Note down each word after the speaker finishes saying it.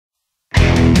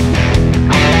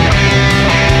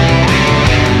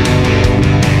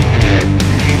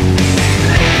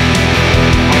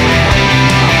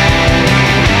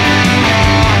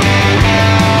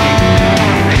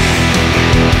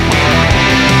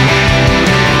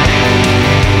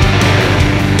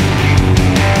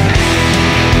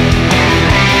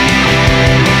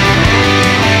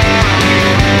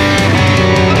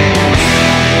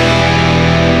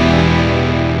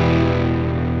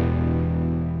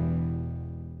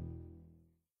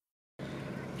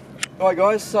Alright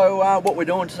guys, so what we're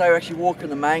doing today, we're actually walking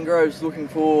the mangroves looking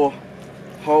for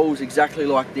holes exactly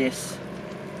like this.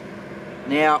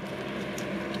 Now,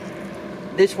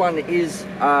 this one is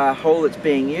a hole that's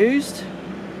being used.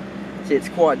 See, it's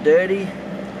quite dirty.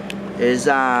 There's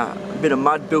a bit of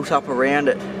mud built up around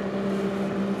it.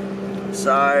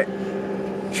 So,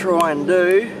 try and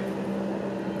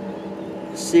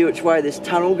see which way this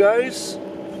tunnel goes.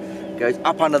 It goes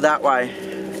up under that way.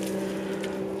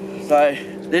 So,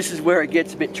 this is where it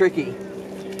gets a bit tricky.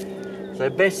 So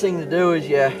best thing to do is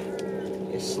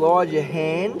you slide your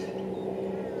hand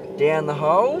down the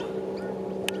hole.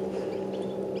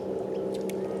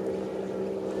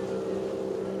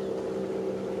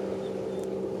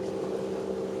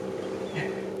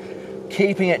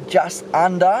 Keeping it just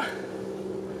under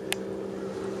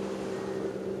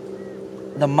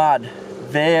the mud,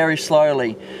 very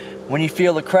slowly. When you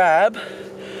feel the crab,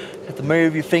 you have to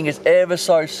move your fingers ever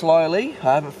so slowly.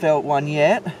 I haven't felt one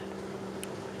yet.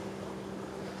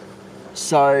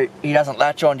 So he doesn't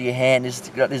latch onto your hand. This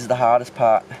is the hardest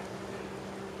part.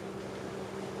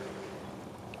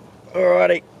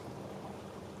 Alrighty.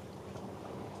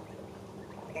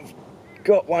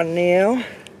 Got one now.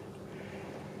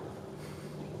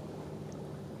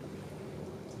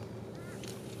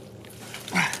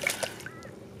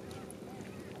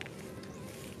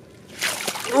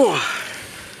 Oh,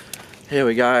 here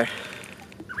we go.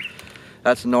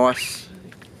 That's nice.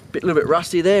 A little bit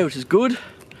rusty there, which is good.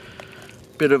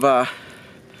 Bit of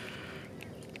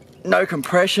no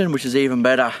compression, which is even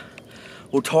better.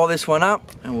 We'll tie this one up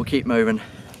and we'll keep moving.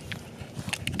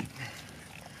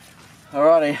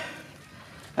 Alrighty,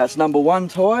 that's number one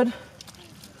tied.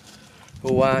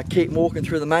 We'll keep walking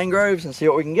through the mangroves and see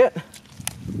what we can get.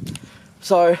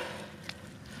 So,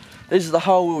 this is the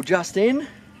hole we were just in.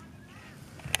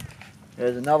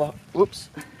 There's another, whoops.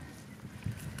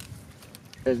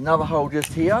 There's another hole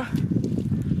just here.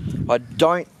 I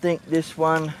don't think this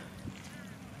one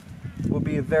will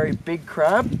be a very big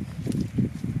crab.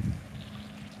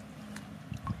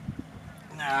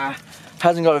 Nah,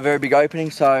 hasn't got a very big opening,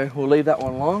 so we'll leave that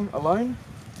one alone.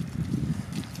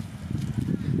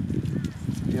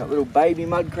 You got a little baby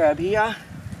mud crab here.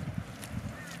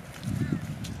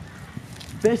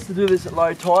 Best to do this at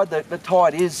low tide. The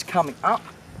tide is coming up,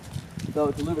 so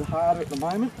it's a little bit harder at the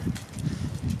moment.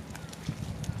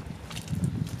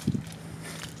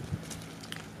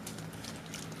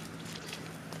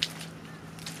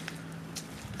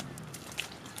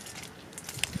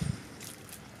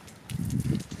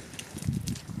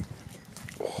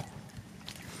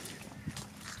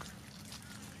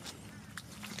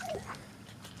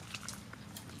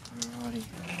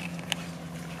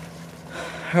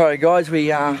 Alright guys, we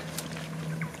just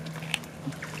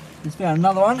found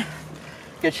another one.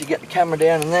 Get the camera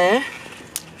down in there.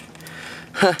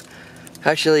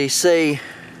 Actually see,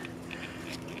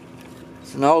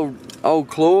 it's an old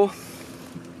claw.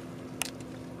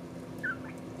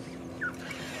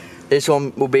 This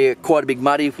one will be quite a big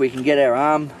muddy if we can get our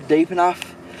arm deep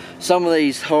enough. Some of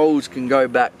these holes can go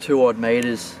back 2 odd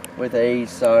meters with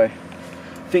ease, so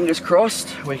fingers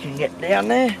crossed we can get down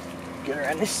there, get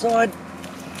around this side.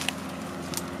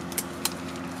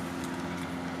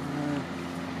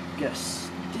 Get a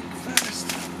stick first.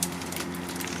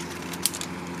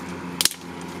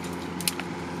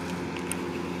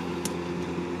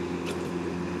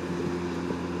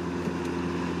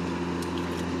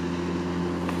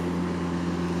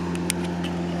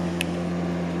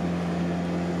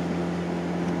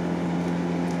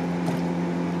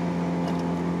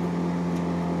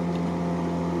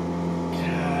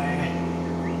 Okay.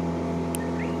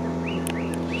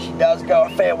 She does go a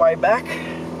fair way back.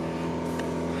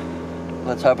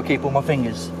 Let's hope I keep all my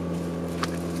fingers.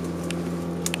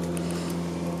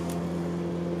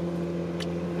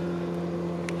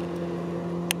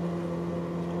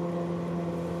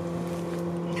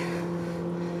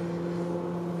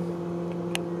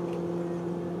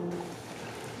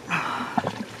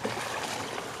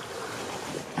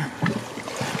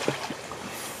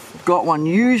 Got one.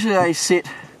 Usually they sit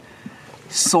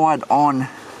side on.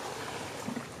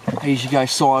 I usually go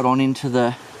side on into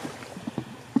the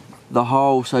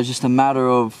hole, so it's just a matter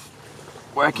of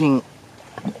working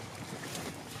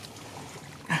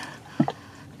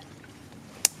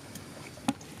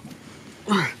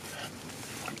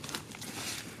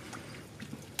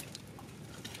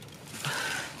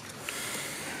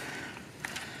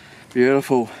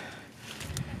beautiful.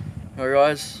 Alright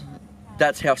guys,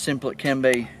 that's how simple it can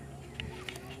be.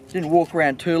 Didn't walk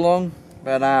around too long,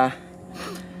 but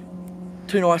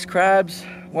 2 nice crabs,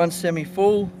 1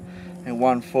 semi-full and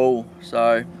 1 full,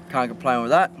 so can't complain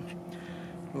with that.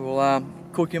 We'll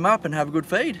cook him up and have a good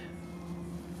feed.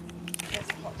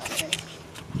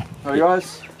 Alright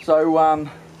guys, so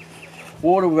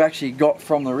water we've actually got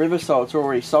from the river, so it's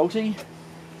already salty.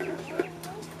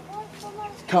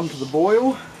 Come to the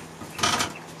boil.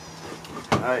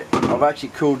 I've actually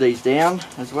cooled these down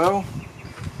as well.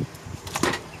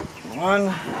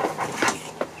 One.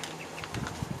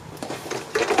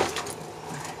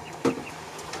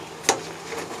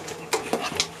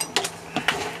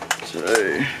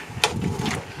 Two.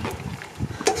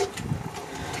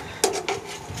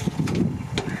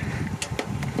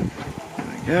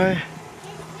 There we go.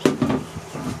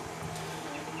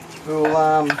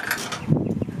 We'll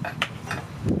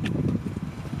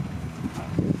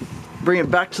bring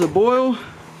it back to the boil.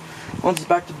 Once it's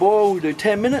back to boil, we'll do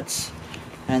 10 minutes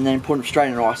and then put them straight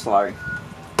in an ice slurry.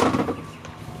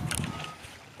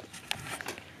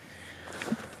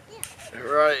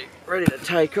 Right, ready to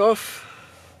take off.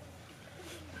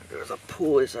 As I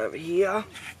pull this over here.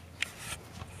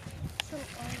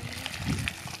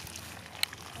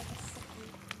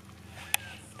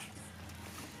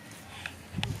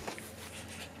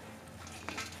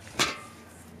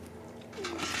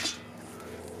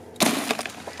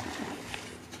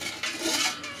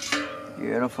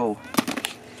 Beautiful.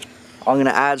 I'm going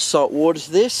to add salt water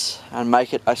to this and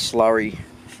make it a slurry.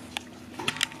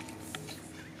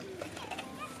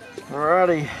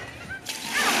 Alrighty.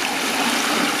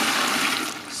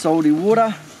 Salty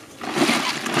water.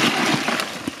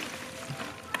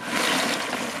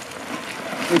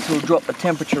 This will drop the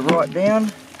temperature right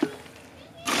down.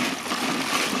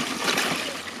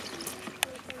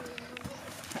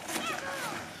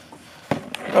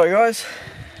 Alright guys,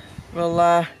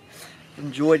 well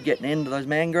enjoyed getting into those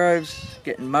mangroves,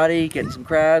 getting muddy, getting some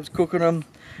crabs, cooking them.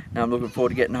 Now I'm looking forward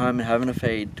to getting home and having a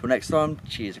feed. Till next time,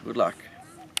 cheers, good luck.